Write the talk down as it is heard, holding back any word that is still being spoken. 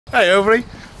Hey everybody,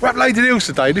 we're up Leyden Hills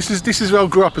today. This is where I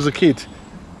grew up as a kid.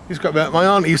 My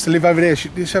auntie used to live over there. She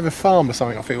used to have a farm or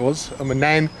something, I think it was. And my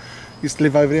nan used to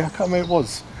live over there. I can't remember what it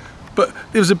was. But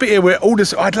there was a bit here where I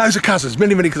had loads of cousins,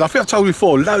 many cousins. I think I've told you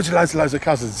before, loads of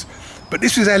cousins. But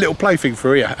this was our little plaything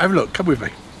for here. Have a look, come with me.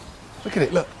 Look at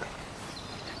it, look.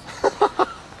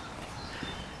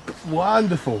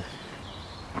 Wonderful.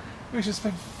 We should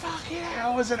spend fucking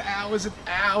hours and hours and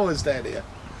hours down here.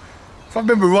 If I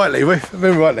remember rightly,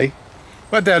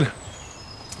 right down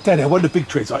there, one of the big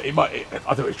trees, I don't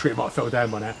know which tree, it might have fell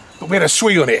down by now, but we had a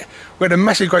swing on it. We had a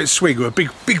massive great swing with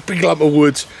a big lump of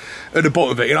wood at the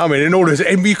bottom of it, you know what I mean?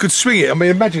 And you could swing it, I mean,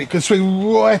 imagine it could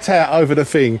swing right out over the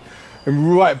thing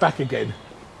and right back again.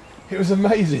 It was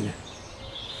amazing.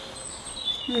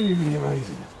 Really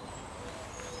amazing.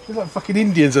 It's like fucking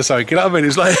Indians or something, you know what I mean?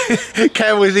 It's like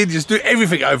cowboys, Indians, do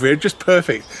everything over here, just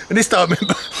perfect. And this time,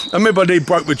 I remember I nearly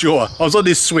broke my jaw. I was on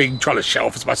this swing trying to show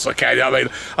off as much as I can, you know what I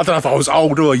mean? I don't know if I was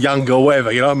older or younger or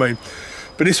whatever, you know what I mean?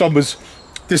 But this one was,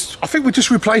 I think we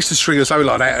just replaced the string or something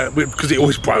like that because it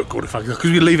always broke all the fucking,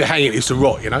 because we leave it hanging, it used to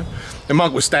rot, you know? And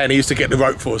Mike was standing, he used to get the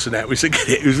rope for us and that, we used to get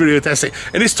it was really fantastic.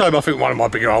 And this time I think one of my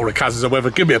bigger older cousins or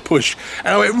whatever, give me a push, and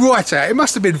I went right out, it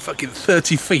must have been fucking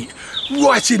 30 feet,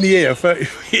 right in the air, 30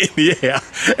 feet in the air,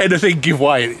 and the thing gave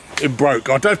way, it broke.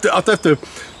 I'd have to,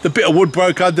 the bit of wood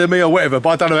broke under me or whatever, but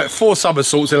I'd done about 4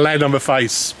 somersaults and landed on my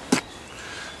face.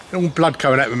 And all blood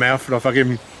coming out my mouth, and I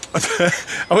fucking,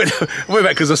 I went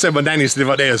back because I said my nan used to live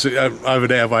up there, over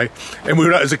there way, and we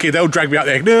were as a kid, they'll drag me up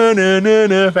there,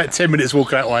 no, about 10 minutes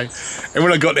walking that way. And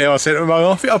when I got there, I said to her,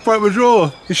 I think I broke my jaw.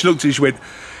 And she looked at me, she went,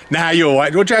 nah, you're all right,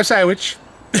 do you want to have a sandwich?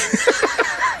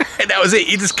 And that was it,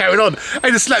 you just carried on.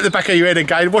 And just slap the back of your head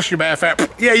again, wash your mouth out,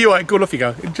 yeah, you're all right, good, off you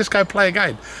go. And just go and play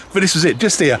again. But this was it,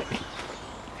 just here.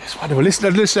 It's wonderful,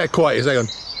 listen to that quiet, hang on.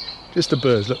 Just the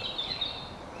birds, look.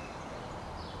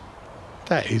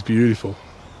 That is beautiful.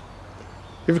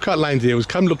 If you can't land here,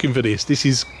 come looking for this. This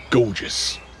is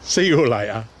gorgeous. See you all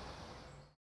later.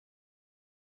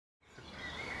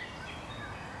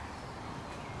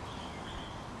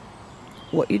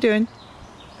 What are you doing?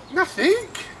 Nothing.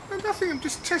 Nothing. I'm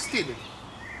just testing.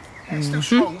 It's still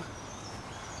strong.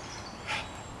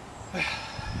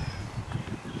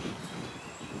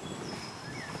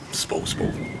 Sport.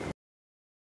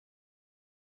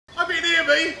 I mean, hear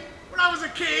me. When I was a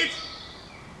kid,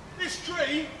 this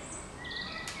tree.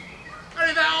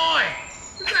 Only that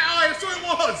high, that's all it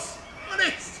was,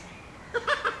 honest.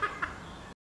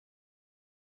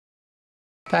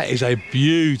 That is a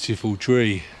beautiful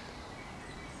tree.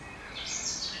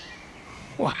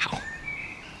 Wow.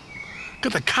 Look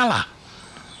at the colour.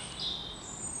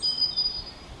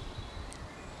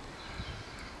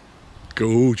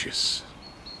 Gorgeous.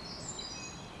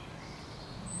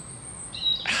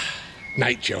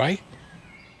 Nature, eh?